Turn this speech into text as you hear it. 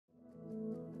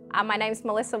My name's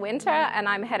Melissa Winter and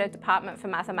I'm Head of Department for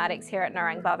Mathematics here at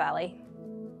Narangba Valley.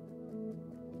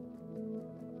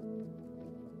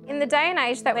 In the day and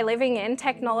age that we're living in,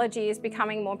 technology is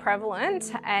becoming more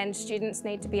prevalent and students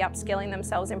need to be upskilling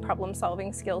themselves in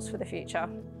problem-solving skills for the future.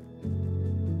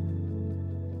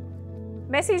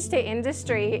 Message to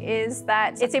industry is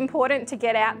that it's important to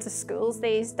get out to schools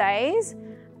these days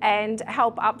and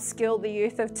help upskill the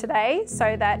youth of today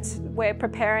so that we're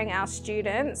preparing our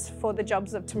students for the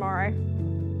jobs of tomorrow.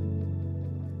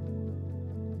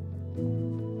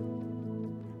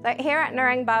 So here at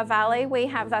Narangba Valley, we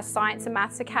have the Science and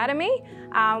Maths Academy,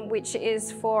 which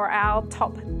is for our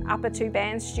top upper two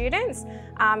band students.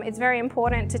 It's very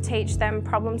important to teach them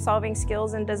problem-solving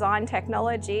skills and design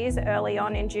technologies early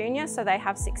on in junior so they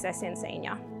have success in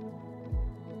senior.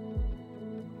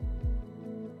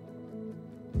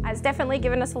 It's definitely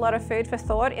given us a lot of food for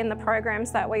thought in the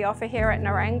programs that we offer here at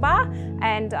Narangba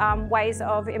and ways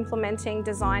of implementing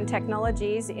design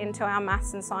technologies into our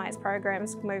maths and science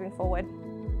programs moving forward.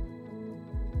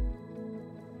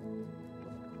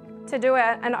 To do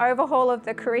an overhaul of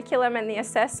the curriculum and the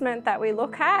assessment that we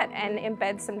look at and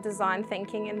embed some design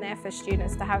thinking in there for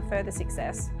students to have further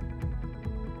success.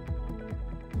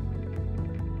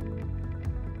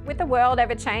 With the world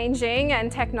ever changing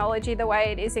and technology the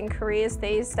way it is in careers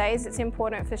these days, it's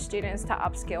important for students to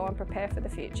upskill and prepare for the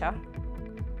future.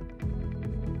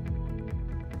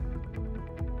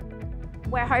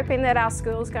 We're hoping that our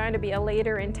school is going to be a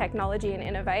leader in technology and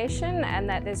innovation and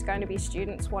that there's going to be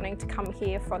students wanting to come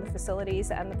here for the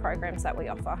facilities and the programs that we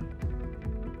offer.